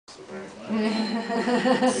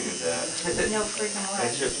Figured that. No freaking way.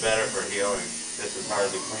 It's just better for healing. This is hard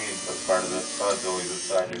to clean because part of the pud's always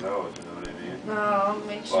inside your nose, you know what I mean? No,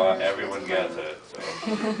 make sure. Well, everyone gets it, so.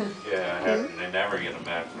 Yeah, they never get them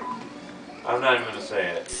back from. I'm not even going to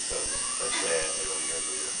say it because if I say it, it'll get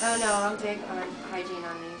weird. Oh no, I'm big on hygiene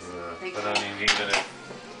on these. Yeah. But I mean, even if,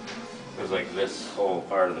 because like this whole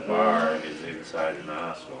part of the bar is inside your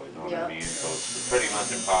nostril, you know what I mean? So it's pretty much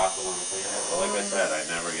impossible to clean it. But like I said, I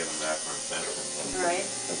never get them back for infection. Right.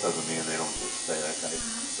 That doesn't mean they don't just say that guy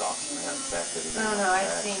sucks and they have infected. I don't know, I've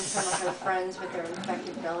seen some of her friends with their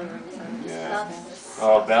infected belly rings and stuff.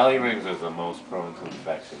 Oh, belly rings is the most prone to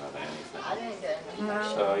infection of anything. I didn't get an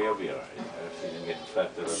infection. So you'll be alright. If you didn't get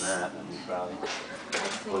infected in that, then you probably,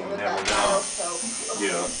 well, you With never that know. soap.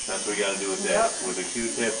 Yeah, that's what you gotta do with that. With a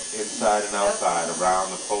Q-tip inside and outside,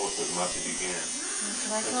 around the post as much as you can. That's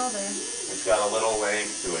what I told her. It's got a little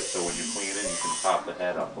length to it, so when you clean it, you can pop the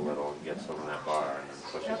head up a little and get some of that bar and then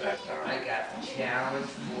push it back down. I got a challenge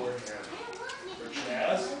for him. For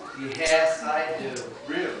Chaz? Yes, I do.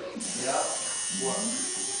 Really? Yep. What?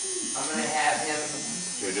 I'm gonna have him.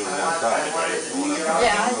 You're doing it outside, right?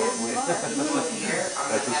 Yeah, I do.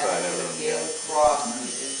 That's the side I don't Get across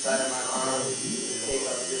inside of my arm, take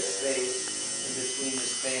up this space in between the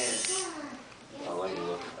span. I'll let you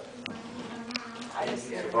look. I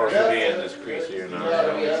just It's supposed to be in this crease of your nose. That's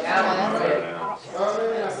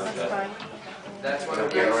fine. That's what I'm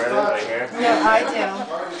Okay, getting right started. here? Yeah, I do.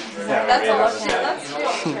 That's a look now. That's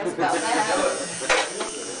real stressed out.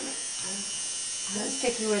 Let's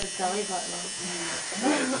stick you where the belly button is.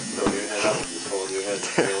 Just throw your head up and just hold your head as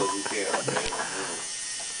still as you can. Okay?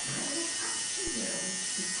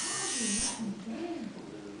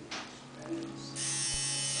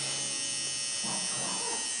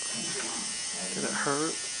 Did it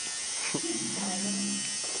hurt? And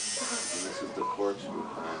this is the corkscrew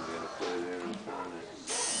kind. You gotta put it in and turn it.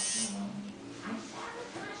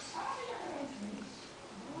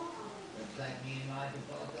 Looks like me and Mike are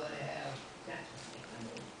both gonna have.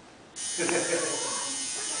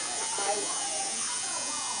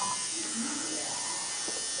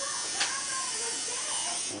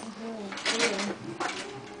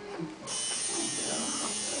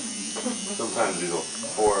 Sometimes it'll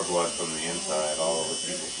pour blood from the inside all over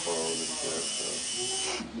people's clothes and shit. So.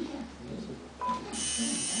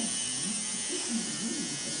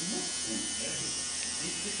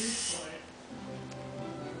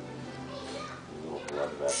 Little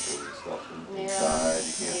blood vessels and stuff inside.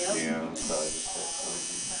 You can't see them inside. Just got some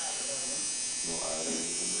no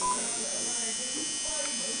arteries in there.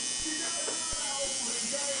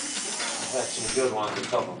 I've had some good ones a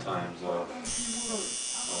couple times though.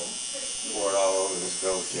 Poured all over this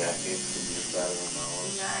girl's jacket from the inside of her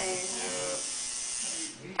nose. Nice. Yeah.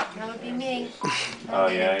 That would be me. Oh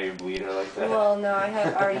yeah, you bleed her like that? Well, no, I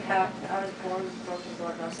was born with broken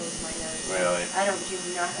blood vessels in my nose. Really? I don't do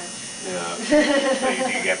nothing. Yeah. So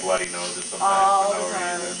you get bloody noses sometimes All for no the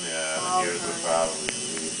time. reason? Yeah, All and yours the would time. probably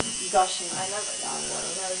bleed. Gushing. I never got one.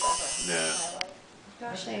 Never ever. Yeah.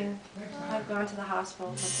 Gushing. I've gone to the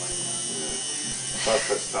hospital for 20 minutes. Plus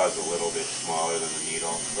the stud's a little bit smaller than the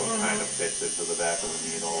needle, so it kind of fits into the back of the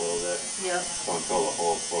needle a little bit. Yep. So until the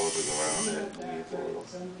hole closes around it, it bleeds a little.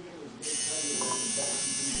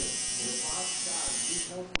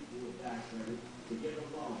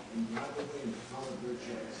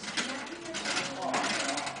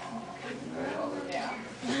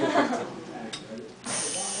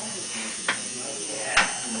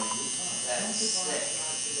 That's sick.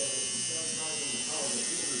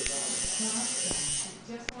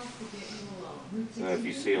 So if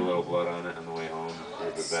you see a little blood on it on the way home, the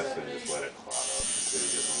best thing is let it clot up until you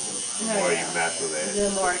get home. The more you mess with it, The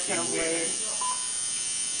more it's going to bleed.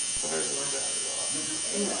 So hers isn't bad at all.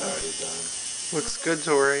 It's already done. Looks good,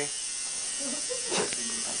 Tori.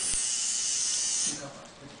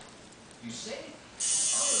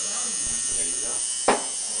 There you go.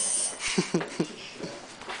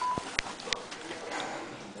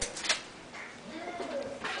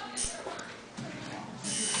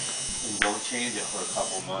 And don't change it for a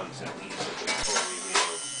couple months at least if it's totally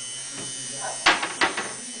healed.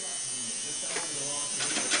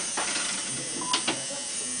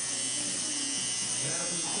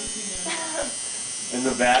 In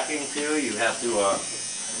the backing too, you have to,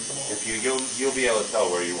 if you'll be able to tell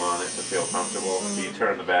where you want it to feel comfortable. So you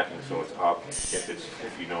turn the backing so it's up.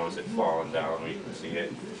 If you notice it falling down where you can see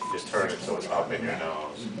it, just turn it so it's up in your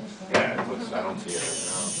nose. Yeah, it looks, I don't see it right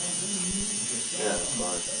now. Yeah, it's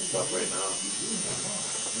fine. It's up right now.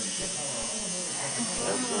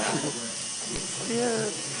 That's nice. Yeah.